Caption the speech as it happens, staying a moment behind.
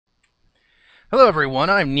Hello everyone,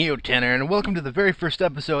 I'm Neo Tanner, and welcome to the very first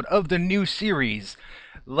episode of the new series,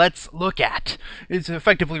 Let's Look At. It's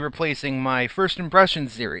effectively replacing my First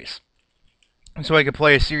Impressions series. So I could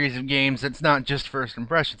play a series of games that's not just First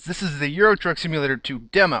Impressions. This is the Euro Truck Simulator 2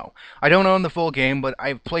 demo. I don't own the full game, but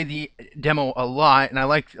I've played the demo a lot, and I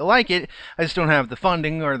like it. I just don't have the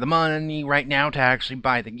funding or the money right now to actually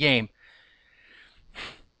buy the game.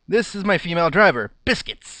 This is my female driver,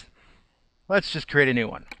 Biscuits. Let's just create a new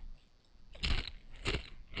one.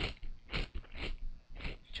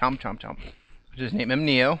 Chomp, chomp, chomp. Just name him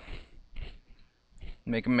Neo.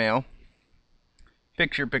 Make him male.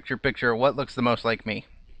 Picture, picture, picture. What looks the most like me?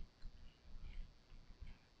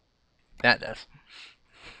 That does.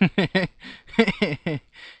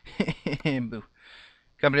 Boo.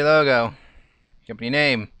 Company logo. Company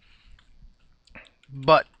name.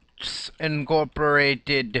 Butts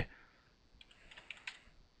Incorporated.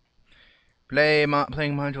 Playing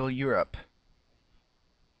module Europe.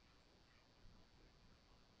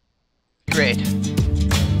 Great. Yeah,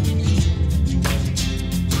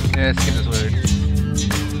 let's get this loaded.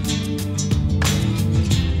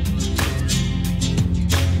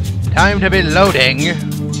 Time to be loading.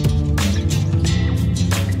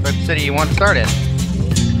 What city you want to start in?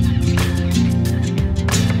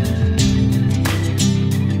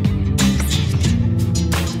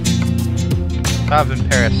 Top in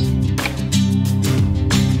Paris.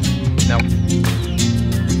 Nope.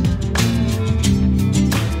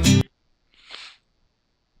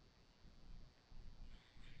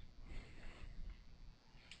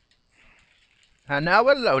 And now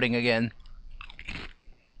we're loading again.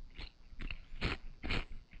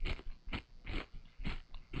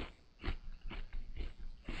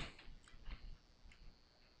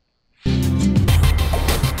 I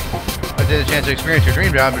did a chance to experience your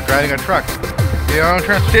dream job of driving a truck. Your own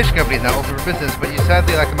transportation company is now open for business, but you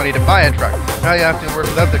sadly lack the money to buy a truck. Now you have to work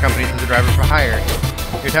with other companies as a driver for hire.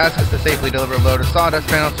 Your task is to safely deliver a load of sawdust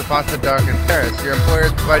panels to Pasta Dark in Paris. Your employer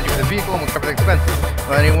has provided you with a vehicle and will cover the expenses.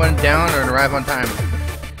 Let anyone down or arrive on time.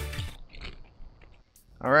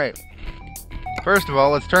 Alright. First of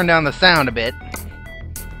all, let's turn down the sound a bit.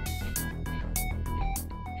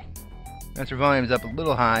 Master volume's up a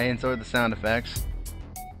little high, and so are the sound effects.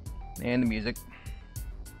 And the music.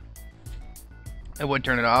 I would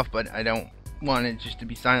turn it off, but I don't want it just to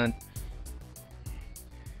be silent.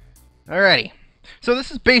 Alrighty. So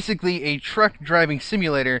this is basically a truck driving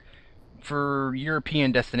simulator for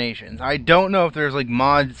European destinations. I don't know if there's like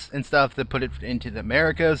mods and stuff that put it into the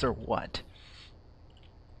Americas or what.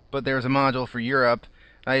 But there's a module for Europe.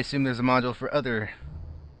 I assume there's a module for other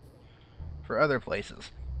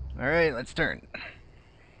places. Alright, let's turn.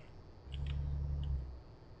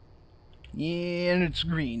 Yeah, and it's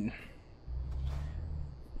green.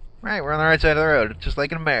 Right, we're on the right side of the road, just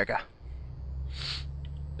like in America.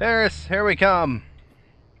 Paris, here we come.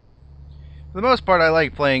 For the most part, I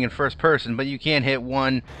like playing in first person, but you can't hit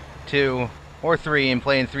 1, 2, or 3 and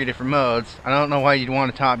play in 3 different modes. I don't know why you'd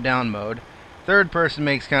want a top-down mode. Third person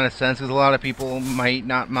makes kind of sense, because a lot of people might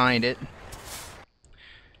not mind it.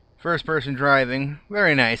 First person driving,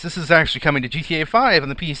 very nice. This is actually coming to GTA 5 on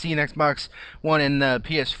the PC and Xbox One and the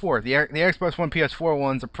PS4. The Xbox One, PS4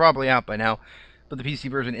 ones are probably out by now, but the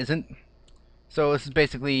PC version isn't. So this is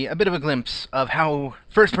basically a bit of a glimpse of how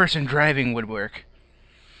first-person driving would work.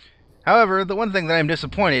 However, the one thing that I'm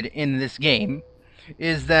disappointed in this game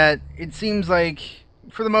is that it seems like,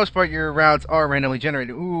 for the most part, your routes are randomly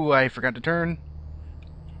generated. Ooh, I forgot to turn.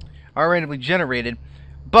 Are randomly generated,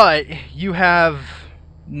 but you have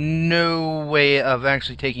no way of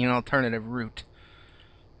actually taking an alternative route.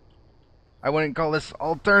 I wouldn't call this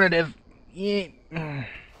alternative. Yeah.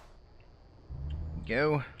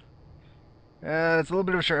 Go. It's a little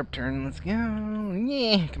bit of a sharp turn. Let's go.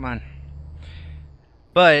 Yeah, come on.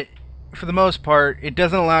 But for the most part, it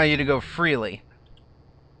doesn't allow you to go freely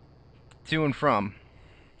to and from.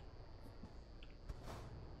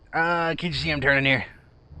 Can't you see I'm turning here?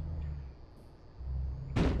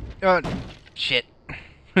 Oh, shit.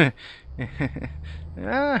 Just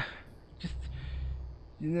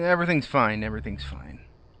everything's fine. Everything's fine.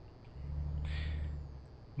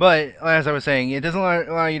 But, as I was saying, it doesn't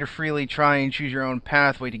allow you to freely try and choose your own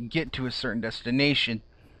pathway to get to a certain destination.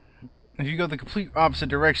 If you go the complete opposite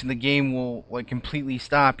direction, the game will like completely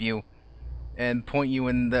stop you and point you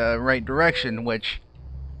in the right direction, which,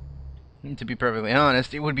 to be perfectly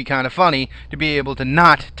honest, it would be kind of funny to be able to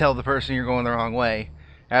not tell the person you're going the wrong way.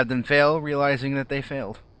 Have them fail, realizing that they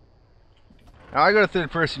failed. Now, I go to third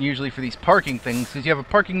person usually for these parking things, because you have a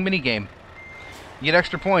parking minigame. You get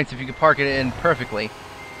extra points if you can park it in perfectly.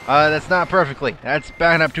 That's not perfectly. That's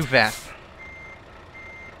backing up too fast.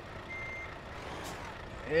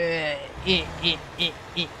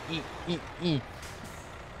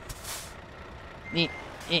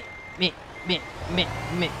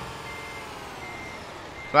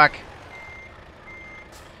 Fuck.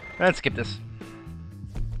 Let's skip this.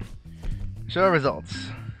 Show results.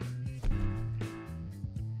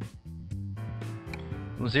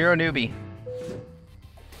 0 newbie.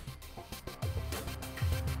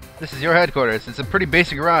 This is your headquarters. It's a pretty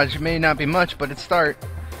basic garage. It may not be much, but it's a start.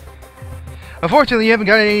 Unfortunately, you haven't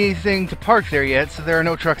got anything to park there yet, so there are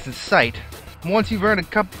no trucks in sight. Once you've earned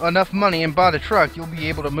enough money and bought a truck, you'll be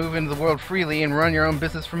able to move into the world freely and run your own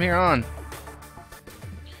business from here on.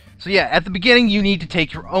 So yeah, at the beginning you need to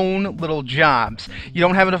take your own little jobs. You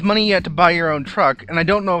don't have enough money yet to buy your own truck, and I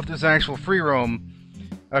don't know if there's an actual free roam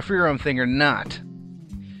thing or not.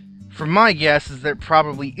 For my guess is there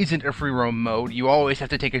probably isn't a free roam mode. You always have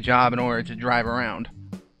to take a job in order to drive around.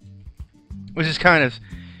 Which is kind of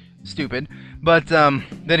stupid. But then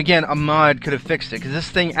again, a mod could have fixed it, because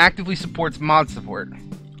this thing actively supports mod support.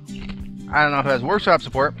 I don't know if it has workshop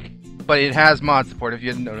support, but it has mod support if you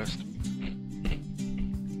hadn't noticed.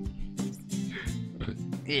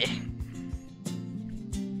 The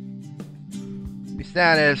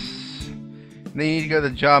status. Then you need to go to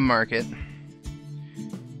the job market.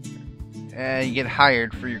 And you get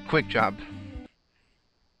hired for your quick job.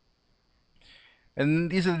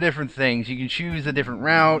 And these are the different things. You can choose a different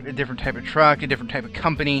route, a different type of truck, a different type of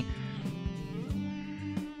company.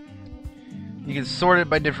 You can sort it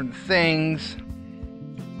by different things.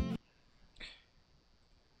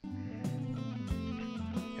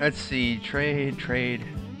 Let's see, trade.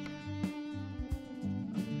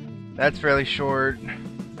 That's fairly short.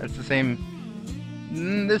 That's the same.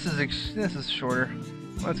 This is shorter.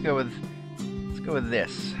 Let's go with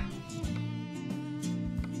this.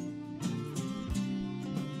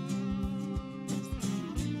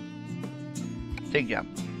 Take job.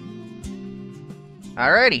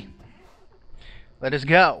 Alrighty. Let us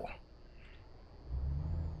go.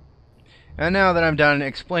 And now that I'm done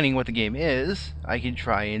explaining what the game is, I can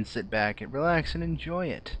try and sit back and relax and enjoy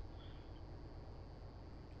it.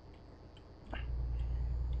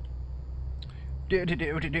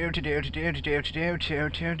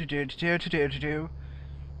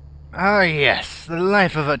 Ah yes, the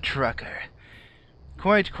life of a trucker.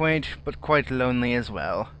 Quite quaint, but quite lonely as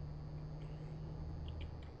well.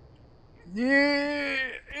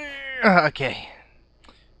 Okay.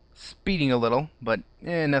 Speeding a little, but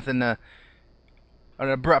nothing an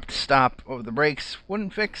abrupt stop over the brakes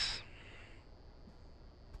wouldn't fix.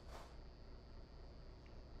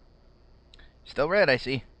 Still red, I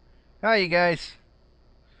see. Hi, you guys.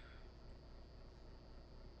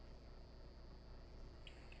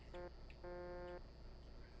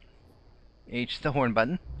 H the horn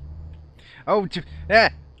button. Oh,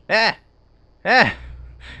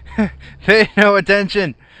 pay no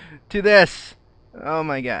attention to this. Oh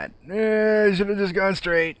my god. I should have just gone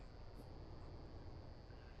straight.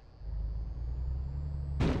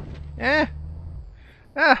 We're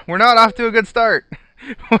not off to a good start.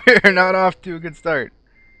 We're not off to a good start.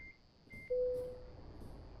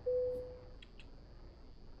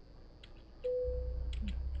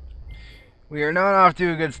 We are not off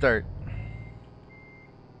to a good start.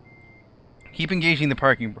 Keep engaging the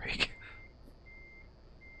parking brake.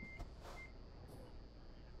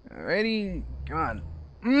 Alrighty, come on.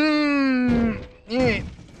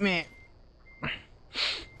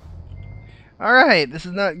 Alright, this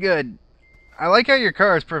is not good. I like how your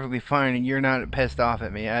car is perfectly fine and you're not pissed off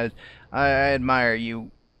at me. I admire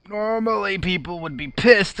you. Normally people would be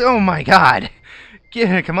pissed. Oh my god.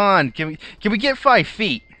 Come on. Can we get 5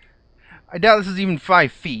 feet? I doubt this is even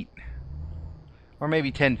 5 feet. Or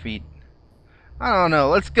maybe 10 feet. I don't know.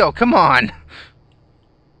 Let's go. Come on.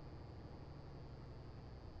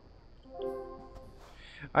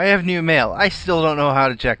 I have new mail. I still don't know how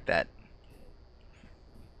to check that.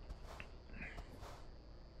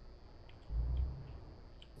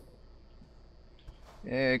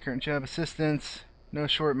 Yeah, current job assistance. No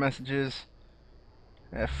short messages.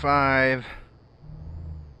 F5.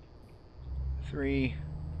 3.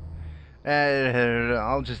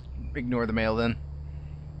 I'll just ignore the mail then.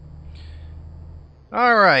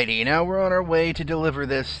 Alrighty, now we're on our way to deliver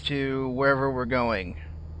this to wherever we're going.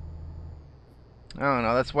 I don't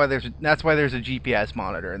know, that's why there's a GPS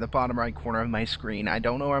monitor in the bottom right corner of my screen. I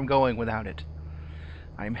don't know where I'm going without it.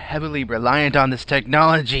 I'm heavily reliant on this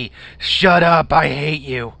technology. Shut up, I hate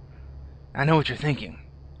you. I know what you're thinking.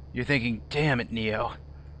 You're thinking, damn it, Neo.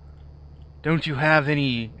 Don't you have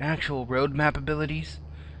any actual road map abilities?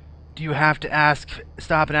 Do you have to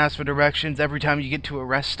stop and ask for directions every time you get to a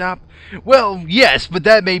rest stop? Well, yes, but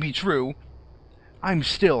that may be true. I'm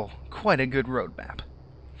still quite a good road map.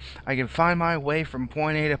 I can find my way from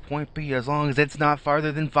point A to point B as long as it's not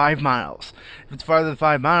farther than 5 miles. If it's farther than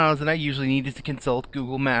 5 miles, then I usually need to consult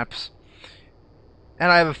Google Maps.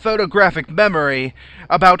 And I have a photographic memory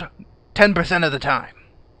about 10% of the time.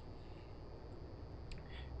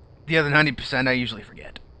 The other 90% I usually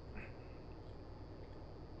forget.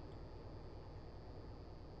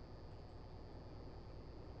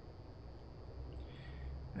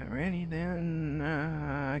 Alrighty then.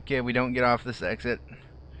 Okay, we don't get off this exit.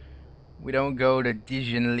 We don't go to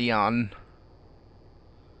Dijon, Leon.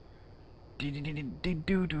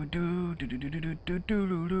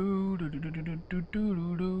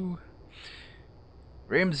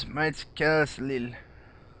 Reims Lil.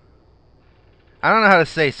 I don't know how to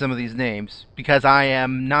say some of these names because I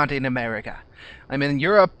am not in America. I'm in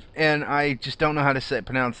Europe and I just don't know how to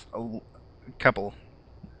pronounce a couple.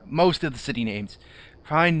 Most of the city names.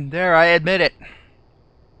 Fine, there, I admit it.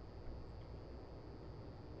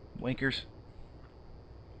 Winkers.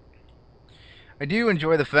 I do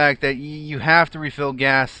enjoy the fact that you have to refill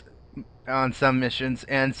gas on some missions,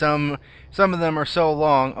 and some of them are so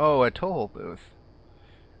long. Oh, a toll booth.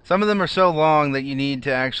 Some of them are so long that you need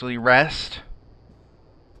to actually rest.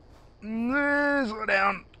 Slow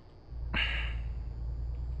down.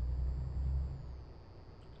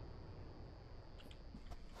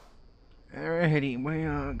 Alrighty, we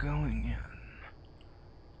are going in.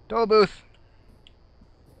 Toll booth.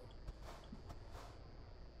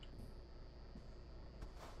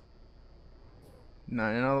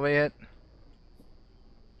 Not in all the way yet.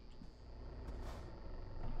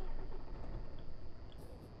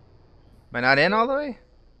 Am I not in all the way?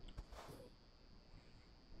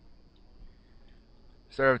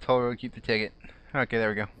 Start of toll road, keep the ticket. Okay, there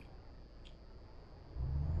we go.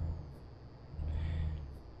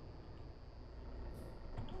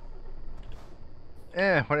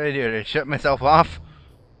 What did I do? Did I shut myself off?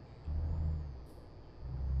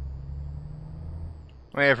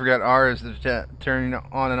 Wait, I forgot R is to turn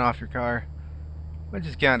on and off your car. Which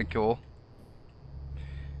is kinda cool.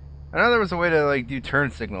 I know there was a way to like do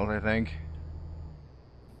turn signals, I think.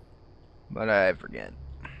 But I forget.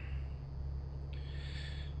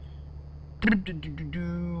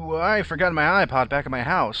 I forgot my iPod back at my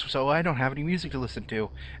house, so I don't have any music to listen to.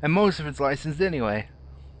 And most of it's licensed anyway.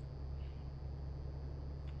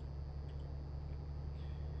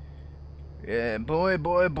 Yeah, boy,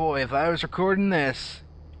 if I was recording this,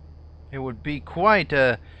 it would be quite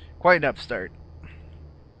an upstart.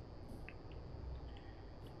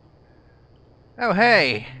 Oh,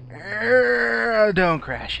 hey! Don't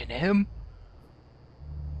crash into him.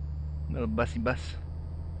 Little bussy bus.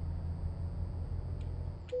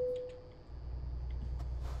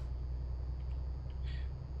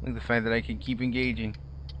 Look at the fact that I can keep engaging.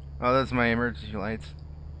 Oh, that's my emergency lights.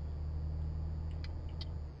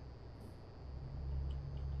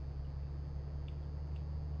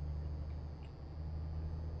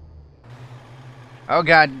 Oh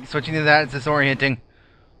god, switching to that is disorienting.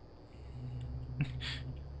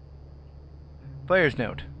 Player's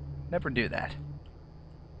note. Never do that.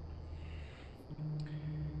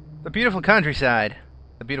 The beautiful countryside.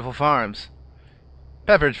 The beautiful farms.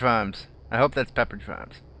 Pepperidge Farms. I hope that's Pepperidge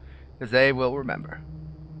Farms. Because they will remember.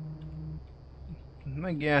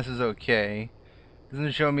 My gas is okay.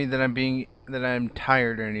 Doesn't show me that I'm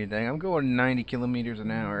tired or anything. I'm going 90 kilometers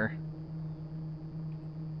an hour.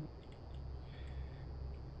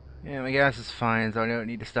 Yeah, my gas is fine, so I don't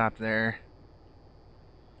need to stop there.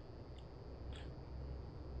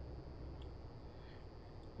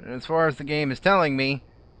 And as far as the game is telling me,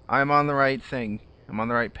 I'm on the right thing. I'm on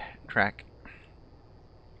the right track.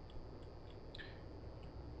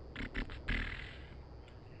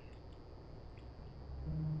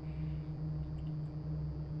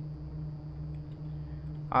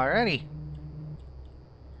 Alrighty.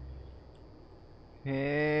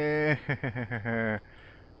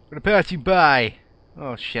 Gonna pass you by.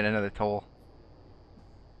 Oh shit, another toll.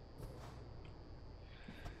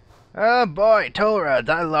 Oh boy, toll roads,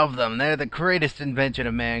 I love them. They're the greatest invention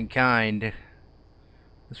of mankind.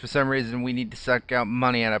 Just for some reason we need to suck out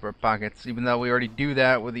money out of our pockets, even though we already do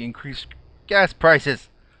that with the increased gas prices.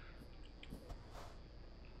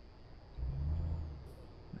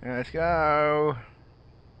 Let's go.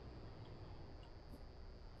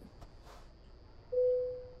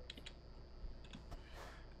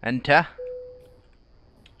 Enter.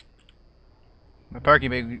 My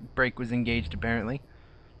parking brake was engaged apparently.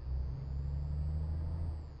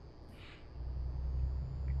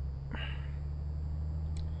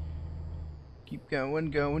 Keep going.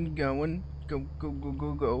 Going. Go,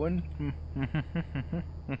 going.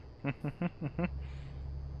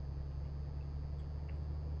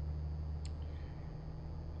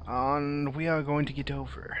 And we are going to get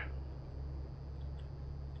over.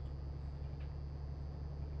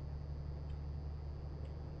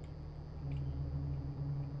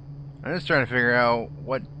 I'm just trying to figure out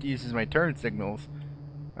what uses my turn signals.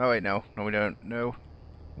 Oh wait, no. No, we don't. No.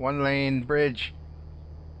 One lane bridge.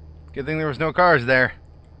 Good thing there was no cars there,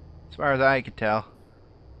 as far as I could tell.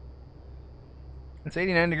 It's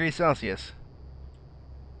 89 degrees Celsius.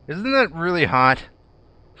 Isn't that really hot?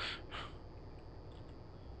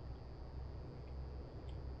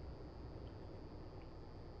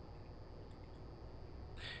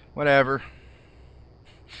 Whatever.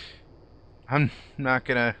 I'm not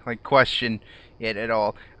gonna, like, question it at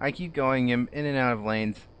all. I keep going in and out of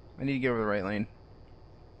lanes. I need to get over the right lane.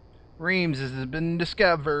 Reams has been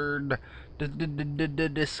discovered.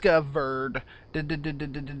 Discovered.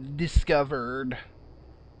 Discovered.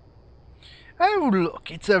 Oh,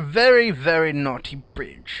 look, it's a very, very naughty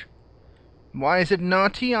bridge. Why is it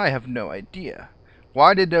naughty? I have no idea.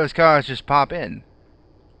 Why did those cars just pop in?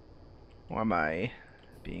 Or am I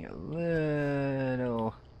being a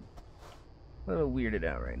little weirded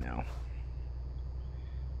out right now?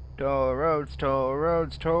 Toll roads, toll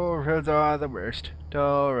roads, toll roads are the worst.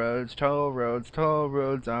 Toll roads, toll roads, toll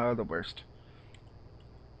roads are the worst.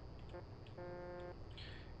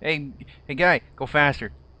 Hey guy, go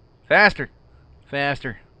faster. Faster.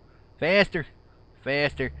 Faster. Faster.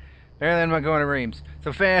 Faster. Better than my going to Reams.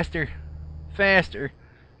 So faster. Faster.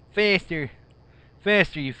 Faster.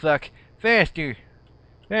 Faster, you fuck. Faster.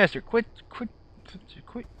 Faster. Quit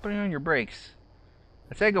putting on your brakes.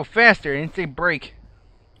 I said go faster, I didn't say brake.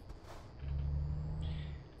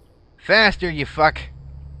 Faster, you fuck.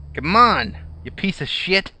 Come on, you piece of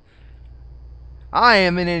shit. I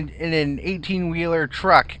am in an 18-wheeler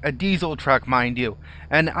truck, a diesel truck, mind you,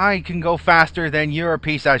 and I can go faster than you're a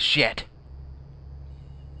piece of shit.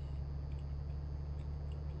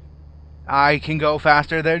 I can go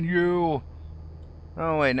faster than you.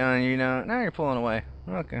 Oh wait, no, you know, now you're pulling away.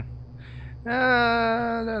 Okay.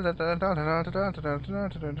 Well,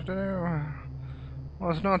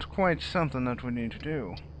 it's not quite something that we need to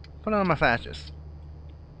do. Put on my flashes.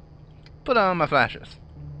 Put on my flashes.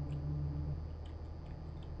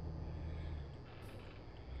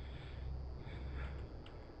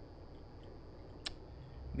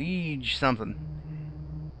 Liege something.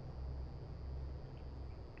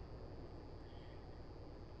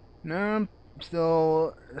 No,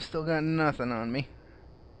 still got nothing on me.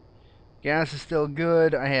 Gas is still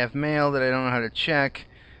good. I have mail that I don't know how to check.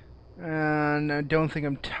 And I don't think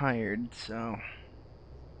I'm tired, so...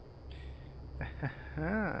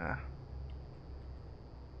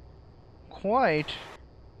 Quite.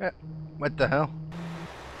 What the hell?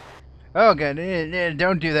 Oh god,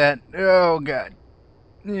 don't do that. Oh god.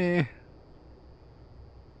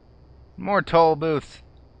 More toll booths.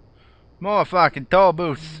 More fucking toll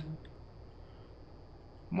booths.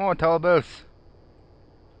 More toll booths.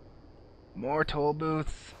 More toll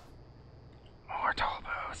booths. More toll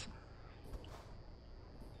booths.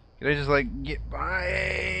 Can I just, like, get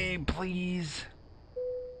by, please?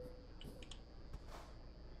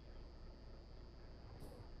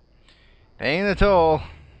 Paying the toll.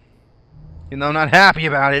 Even though I'm not happy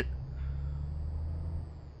about it.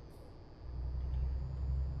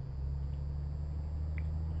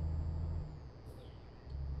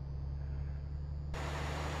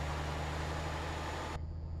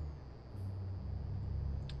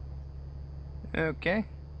 Okay.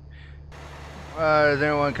 Is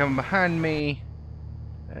anyone coming behind me?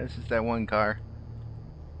 This is that one car.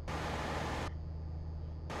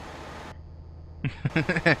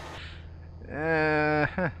 I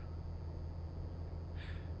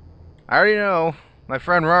already know. My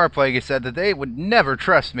friend Rarplague said that they would never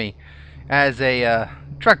trust me as a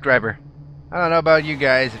truck driver. I don't know about you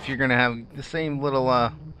guys if you're gonna have the same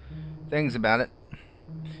little things about it.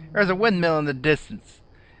 There's a windmill in the distance.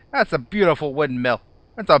 That's a beautiful windmill.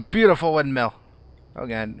 That's a beautiful windmill. Oh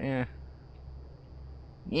god, yeah.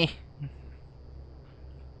 Yeah.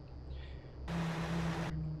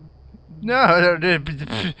 No, is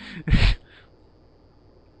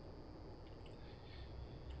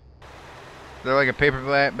there like a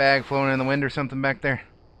paper bag floating in the wind or something back there?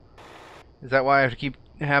 Is that why I have to keep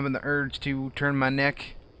having the urge to turn my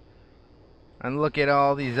neck and look at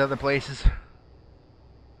all these other places?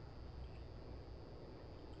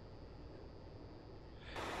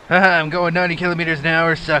 I'm going 90 kilometers an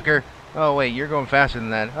hour, sucker. Oh wait, you're going faster than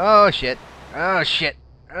that. Oh shit. Oh shit.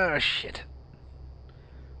 Oh shit.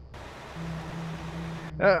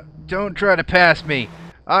 Don't try to pass me.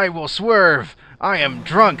 I will swerve. I am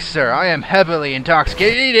drunk, sir. I am heavily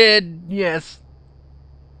intoxicated. Yes.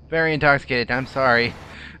 Very intoxicated. I'm sorry.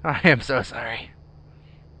 I am so sorry.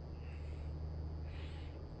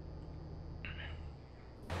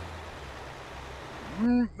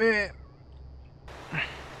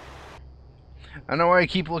 I know why I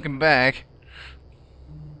keep looking back.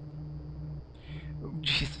 Oh,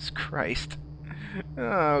 Jesus Christ.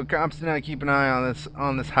 Oh, cops do not keep an eye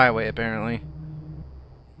on this highway apparently.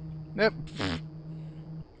 Yep.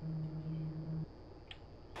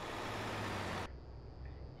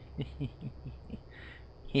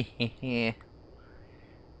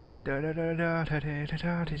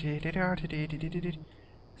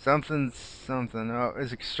 Something, something. Oh,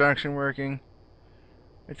 is extraction working?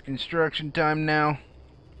 It's construction time now.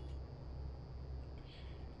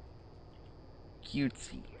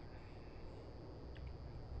 Cutesy.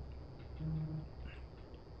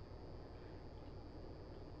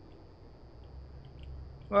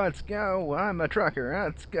 Let's go. I'm a trucker.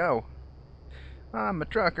 Let's go. I'm a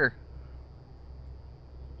trucker.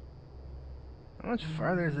 How much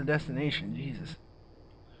farther is the destination? Jesus.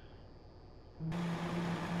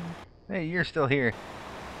 Hey, you're still here.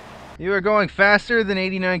 You are going faster than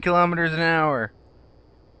 89 kilometers an hour.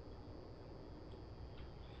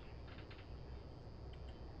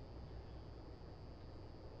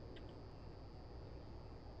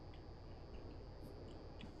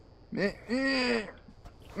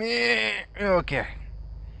 Okay.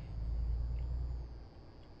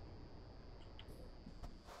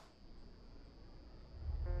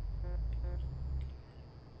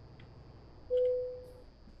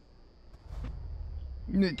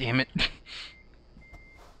 Damn it.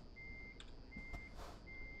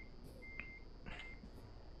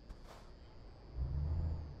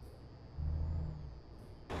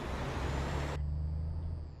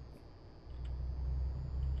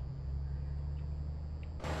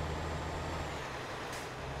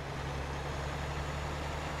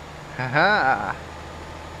 Haha.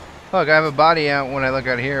 Look, I have a body out when I look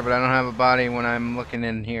out here, but I don't have a body when I'm looking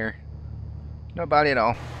in here. No body at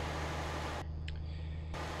all.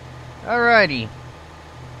 Alrighty.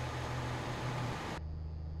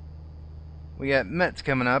 We got Mets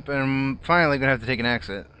coming up, and I'm finally gonna have to take an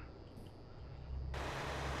exit.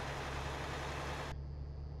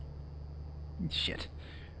 Shit.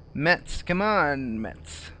 Mets, come on,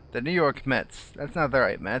 Mets. The New York Mets. That's not the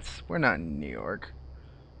right Mets. We're not in New York.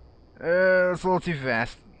 That's a little too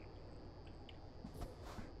fast.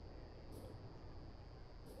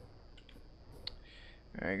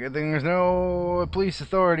 Alright, good thing there's no police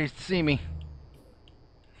authorities to see me.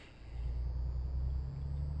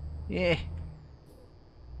 Yeah.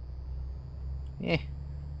 Yeah.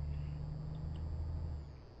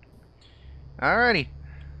 Alrighty.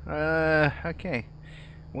 Okay.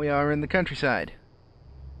 We are in the countryside.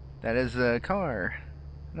 That is a car.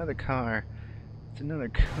 Another car. It's another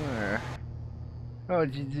car. Oh,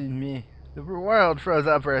 me. The world froze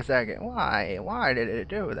up for a second. Why? Why did it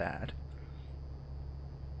do that?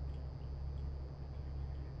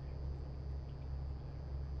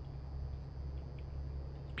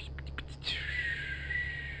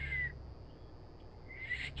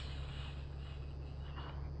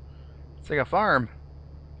 It's like a farm.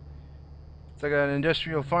 It's like an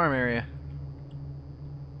industrial farm area.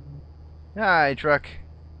 Hi, truck.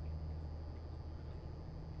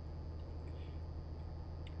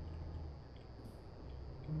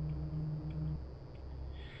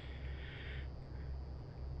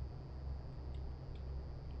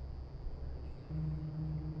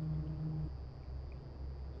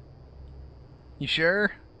 You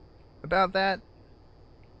sure about that?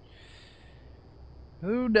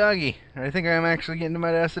 Ooh, doggy. I think I'm actually getting to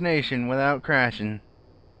my destination without crashing.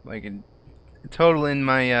 Like, totaling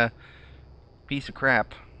my, piece of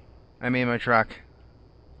crap I made my truck.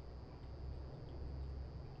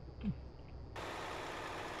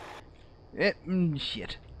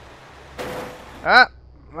 Shit. Ah!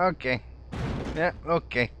 Okay. Yeah,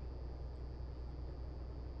 okay.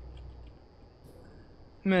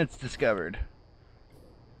 It's discovered.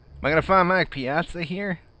 Am I gonna find my Piazza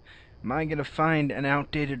here? Am I gonna find an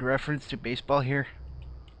outdated reference to baseball here?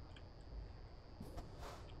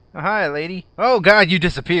 Oh, hi, lady. Oh, God, you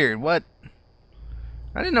disappeared. What?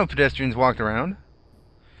 I didn't know pedestrians walked around.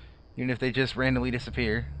 Even if they just randomly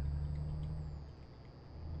disappear.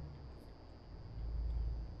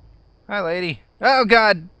 Hi, lady. Oh,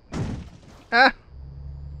 God. Ah!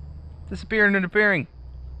 Disappearing and appearing.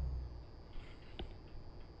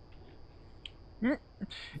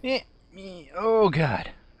 Oh, God.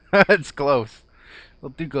 That's close. A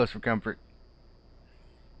little too close for comfort.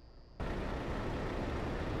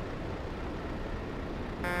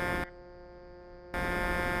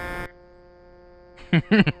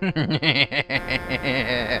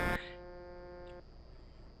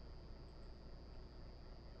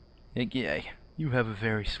 Yeah, you have a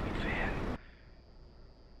very sweet van.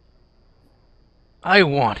 I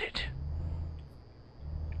want it.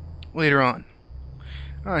 Later on.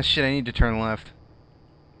 Oh shit, I need to turn left.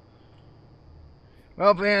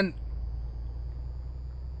 Well, van.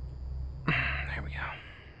 There we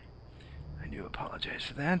go. I do apologize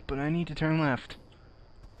for that, but I need to turn left.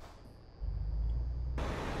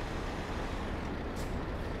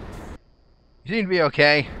 You seem to be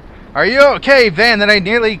okay. Are you okay, van, that I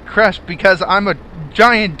nearly crushed because I'm a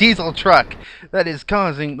giant diesel truck that is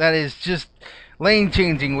just lane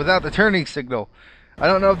changing without the turning signal? I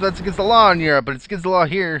don't know if that's against the law in Europe, but it's against the law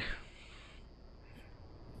here.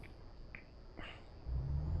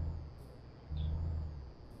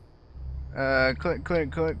 Click,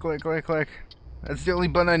 click, click, click, click, click. That's the only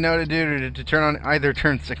button I know to do to turn on either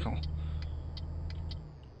turn signal.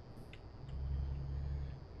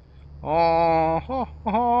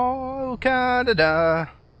 Oh, Canada.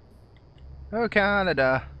 Oh,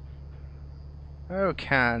 Canada. Oh,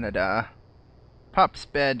 Canada. Pop's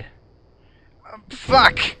bed.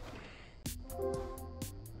 Fuck!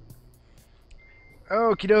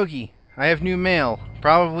 Okie dokie. I have new mail.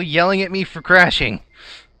 Probably yelling at me for crashing.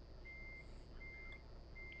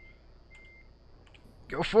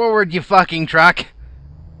 Go forward, you fucking truck.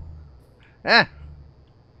 Ah.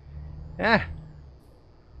 Ah.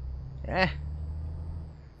 Ah.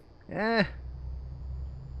 Ah.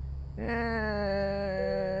 Ah.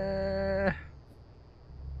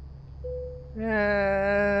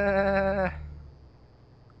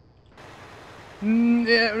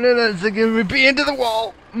 Yeah, that's gonna be into the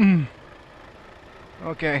wall.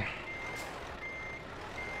 Okay.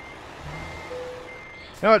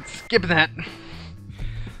 No, it's skipping that.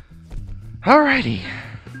 Alrighty.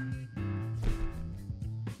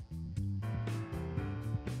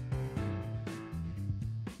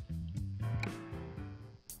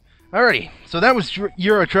 Alrighty, so that was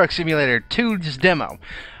Euro Truck Simulator 2's demo.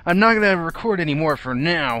 I'm not going to record anymore for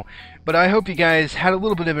now, but I hope you guys had a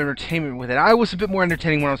little bit of entertainment with it. I was a bit more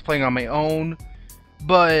entertaining when I was playing on my own,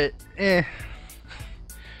 but that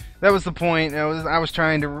was the point. I was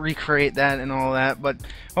trying to recreate that and all that, but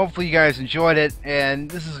hopefully you guys enjoyed it, and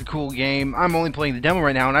this is a cool game. I'm only playing the demo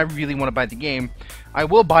right now, and I really want to buy the game. I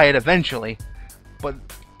will buy it eventually, but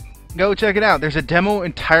go check it out. There's a demo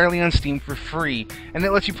entirely on Steam for free, and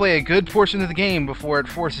it lets you play a good portion of the game before it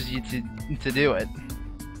forces you to do it.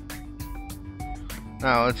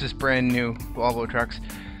 Oh, it's just brand new Volvo trucks.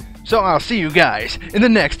 So I'll see you guys in the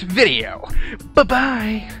next video.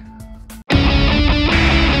 Bye-bye!